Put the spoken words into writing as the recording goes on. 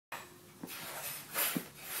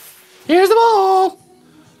Here's the ball.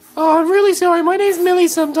 Oh, I'm really sorry. My name's Millie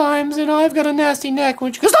sometimes, and I've got a nasty neck,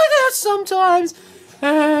 which goes like that sometimes.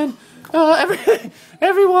 And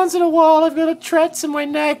every once in a while, I've got a trets in my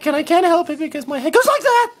neck, and I can't help it because my head goes like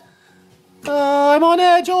that. I'm on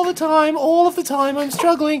edge all the time, I'm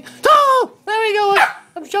struggling. Oh, there we go.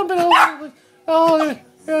 I'm jumping over. Oh,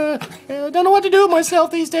 I don't know what to do with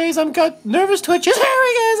myself these days. I've got nervous twitches. Here he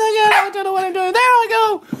is again. I don't know what I'm doing. There I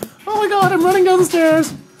go. Oh my God, I'm running down the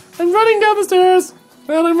stairs. And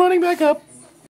I'm running back up.